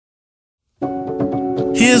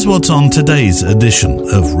Here's what's on today's edition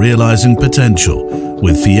of Realising Potential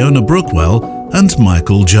with Fiona Brookwell and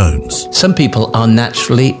Michael Jones. Some people are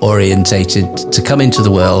naturally orientated to come into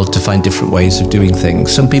the world to find different ways of doing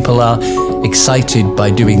things. Some people are excited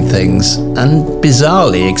by doing things and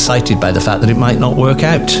bizarrely excited by the fact that it might not work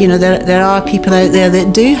out. You know, there are people out there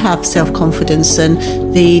that do have self-confidence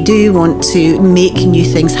and they do want to make new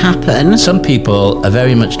things happen. Some people are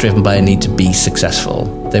very much driven by a need to be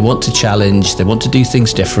successful. They want to challenge, they want to do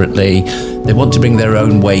things differently, they want to bring their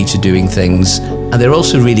own way to doing things, and they're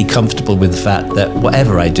also really comfortable with the fact that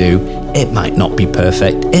whatever I do, it might not be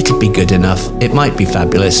perfect, it'll be good enough, it might be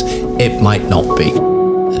fabulous, it might not be.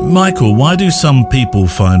 Michael, why do some people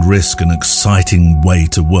find risk an exciting way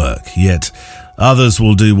to work, yet others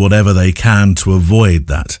will do whatever they can to avoid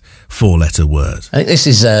that four-letter word? I think this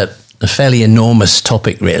is a fairly enormous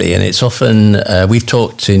topic, really, and it's often, we've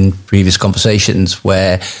talked in previous conversations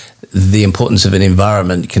where the importance of an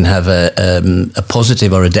environment can have a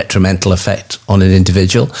positive or a detrimental effect on an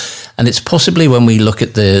individual. And it's possibly when we look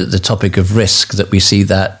at the topic of risk that we see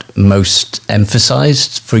that most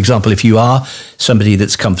emphasized. For example, if you are somebody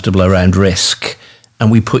that's comfortable around risk and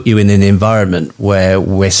we put you in an environment where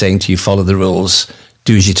we're saying to you, follow the rules,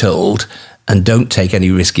 do as you're told, and don't take any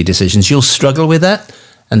risky decisions, you'll struggle with that.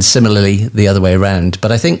 And similarly, the other way around.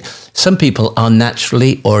 But I think some people are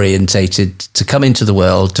naturally orientated to come into the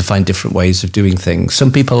world to find different ways of doing things.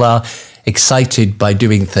 Some people are excited by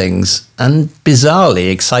doing things and bizarrely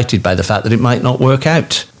excited by the fact that it might not work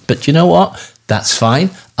out. But you know what? That's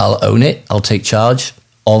fine. I'll own it. I'll take charge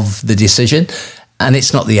of the decision. And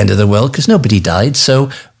it's not the end of the world because nobody died. So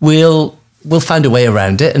we'll find a way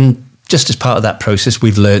around it. And just as part of that process,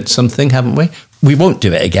 we've learned something, haven't we? We won't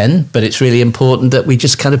do it again, but it's really important that we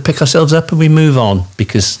just kind of pick ourselves up and we move on,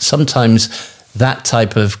 because sometimes that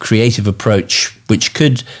type of creative approach, which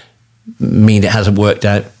could mean it hasn't worked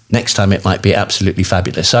out, next time it might be absolutely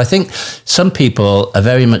fabulous. So I think some people are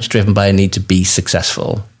very much driven by a need to be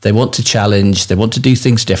successful. They want to challenge, they want to do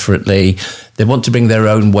things differently, they want to bring their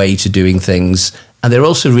own way to doing things, and they're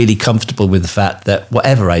also really comfortable with the fact that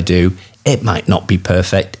whatever I do, it might not be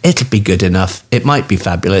perfect, it'll be good enough, it might be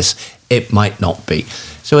fabulous, it might not be.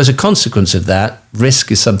 So as a consequence of that,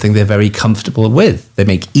 risk is something they're very comfortable with. They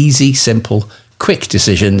make easy, simple, quick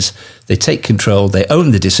decisions. They take control, they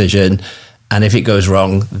own the decision, and if it goes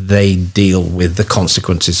wrong, they deal with the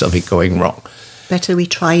consequences of it going wrong. Better we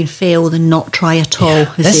try and fail than not try at all,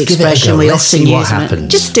 is Let's the give it a expression go. we Let's often see what use.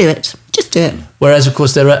 happens. Just do it. Just do it. Whereas, of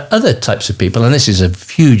course, there are other types of people, and this is a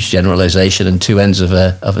huge generalization and two ends of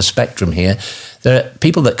a spectrum here. There are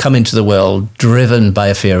people that come into the world driven by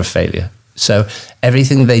a fear of failure. So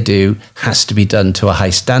everything they do has to be done to a high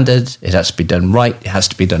standard. It has to be done right. It has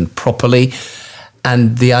to be done properly.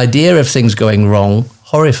 And the idea of things going wrong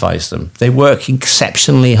horrifies them. They work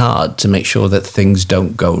exceptionally hard to make sure that things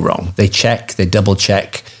don't go wrong. They check, they double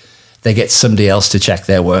check, they get somebody else to check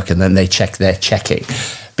their work, and then they check their checking,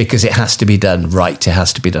 because it has to be done right, it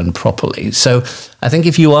has to be done properly. So I think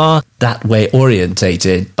if you are that way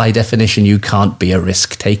orientated, by definition, you can't be a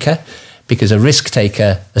risk taker, because a risk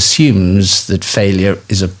taker assumes that failure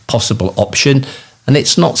is a possible option, and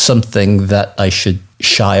it's not something that I should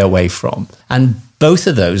shy away from. And both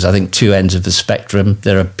of those, I think, two ends of the spectrum,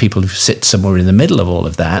 there are people who sit somewhere in the middle of all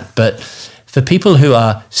of that. But for people who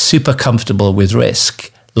are super comfortable with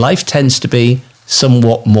risk, life tends to be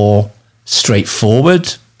somewhat more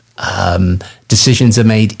straightforward. Decisions are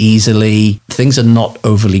made easily. Things are not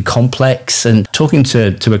overly complex. And talking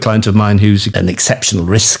to a client of mine who's an exceptional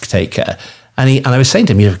risk taker, and I was saying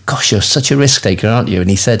to him, gosh, you're such a risk taker, aren't you?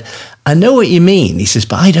 And he said, I know what you mean. He says,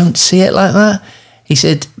 but I don't see it like that. He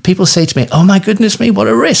said, people say to me, oh my goodness me, what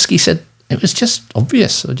a risk. He said, it was just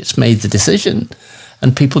obvious. I just made the decision.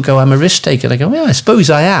 And people go, I'm a risk taker. And I go, well, I suppose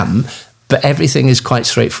I am, but everything is quite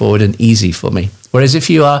straightforward and easy for me. Whereas if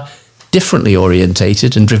you are differently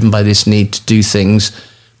orientated and driven by this need to do things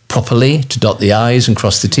properly, to dot the I's and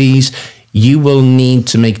cross the T's, you will need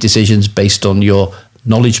to make decisions based on your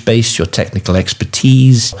knowledge base, your technical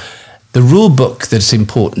expertise, the rule book that's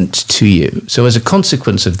important to you. So as a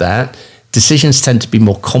consequence of that, decisions tend to be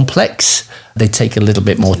more complex. They take a little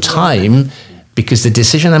bit more time, because the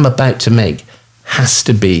decision I'm about to make has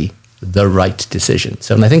to be the right decision.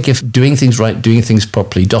 So, and I think if doing things right, doing things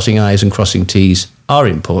properly, dotting I's and crossing T's are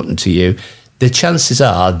important to you, the chances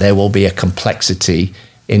are there will be a complexity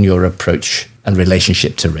in your approach and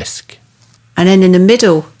relationship to risk. And then in the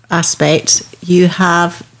middle aspect, you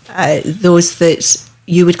have those that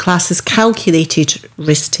you would class as calculated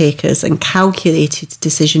risk takers and calculated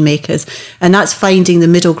decision makers. And that's finding the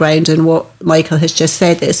middle ground, and what Michael has just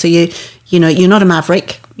said there. So you're not a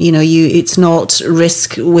maverick. It's not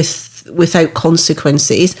risk without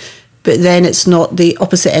consequences. But then it's not the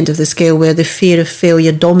opposite end of the scale where the fear of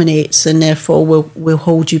failure dominates and therefore will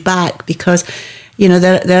hold you back, because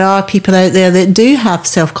there are people out there that do have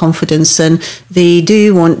self-confidence and they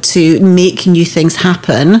do want to make new things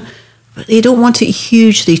happen, but they don't want it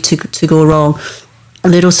hugely to go wrong. A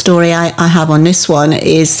little story I have on this one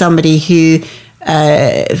is somebody who,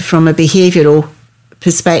 from a behavioural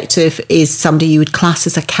perspective, is somebody you would class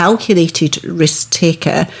as a calculated risk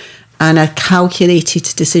taker and a calculated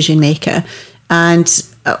decision maker. And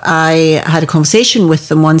I had a conversation with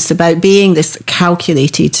them once about being this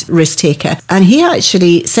calculated risk taker. And he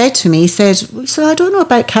actually said to me, so I don't know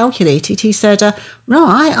about calculated. He said, no,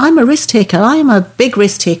 I'm a risk taker. I'm a big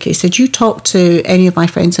risk taker. He said, you talk to any of my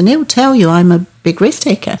friends and they'll tell you I'm a big risk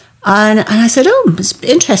taker. And I said, it's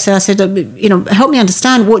interesting. I said, help me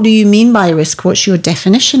understand, what do you mean by risk? What's your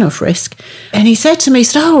definition of risk? And he said to me,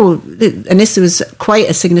 and this was quite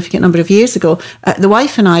a significant number of years ago, the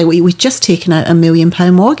wife and I, we'd just taken out £1 million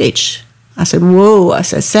mortgage. I said, whoa. I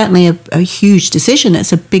said, certainly a huge decision.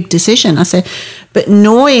 It's a big decision. I said, but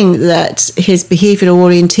knowing that his behavioural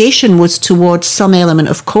orientation was towards some element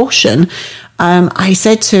of caution, I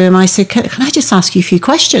said to him, can I just ask you a few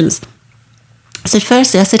questions? I said,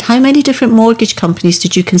 firstly, how many different mortgage companies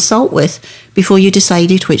did you consult with before you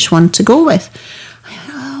decided which one to go with?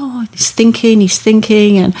 He's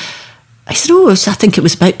thinking. And I said, I think it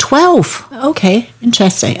was about 12. Okay,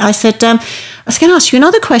 interesting. I said, I was going to ask you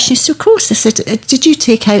another question. He said, of course. I said, did you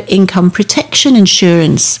take out income protection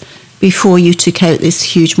insurance before you took out this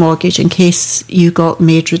huge mortgage in case you got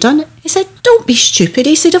made redundant? He said, don't be stupid.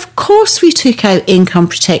 He said, of course we took out income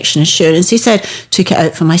protection insurance. He said, took it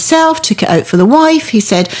out for myself, took it out for the wife. He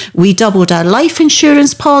said, we doubled our life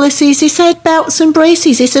insurance policies. He said, belts and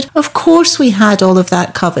braces. He said, of course we had all of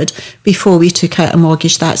that covered before we took out a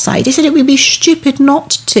mortgage that side. He said, it would be stupid not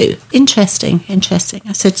to. Interesting.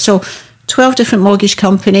 I said, so 12 different mortgage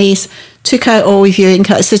companies, took out all of your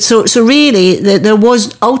income. I said, so really, there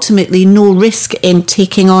was ultimately no risk in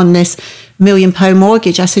taking on this £1 million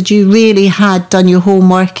mortgage. I said, you really had done your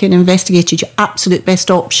homework and investigated your absolute best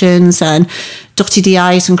options and dotted the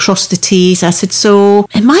I's and crossed the T's. I said, so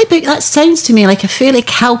in my book, that sounds to me like a fairly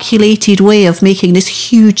calculated way of making this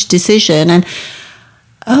huge decision. And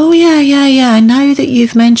oh, yeah, now that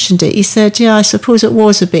you've mentioned it, he said, yeah, I suppose it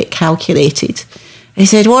was a bit calculated. He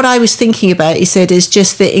said, what I was thinking about, he said, is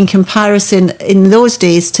just that in comparison in those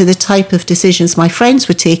days to the type of decisions my friends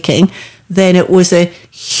were taking, then it was a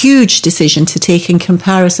huge decision to take in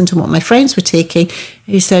comparison to what my friends were taking.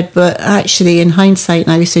 He said, but actually in hindsight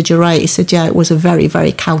now, he said, you're right. He said, yeah, it was a very,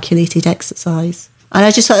 very calculated exercise. And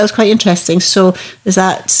I just thought that was quite interesting. So there's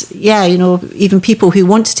that, even people who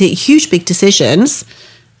want to take huge, big decisions,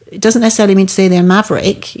 it doesn't necessarily mean to say they're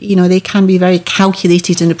maverick. They can be very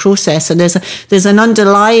calculated in the process. And there's an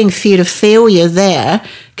underlying fear of failure there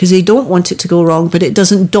because they don't want it to go wrong, but it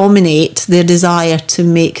doesn't dominate their desire to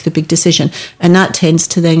make the big decision. And that tends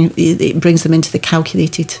to then, it brings them into the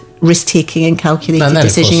calculated risk-taking and calculated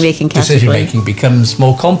decision-making category. Decision-making becomes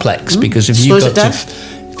more complex because if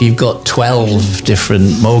you've got 12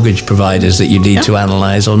 different mortgage providers that you need to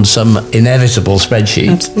analyse on some inevitable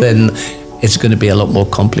spreadsheet, then it's going to be a lot more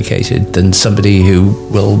complicated than somebody who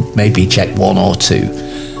will maybe check one or two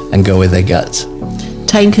and go with their gut.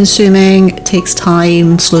 Time consuming, takes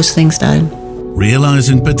time, slows things down.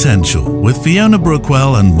 Realising Potential with Fiona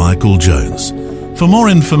Brookwell and Michael Jones. For more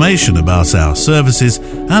information about our services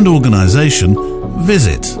and organisation,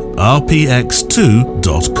 visit rpx2.com.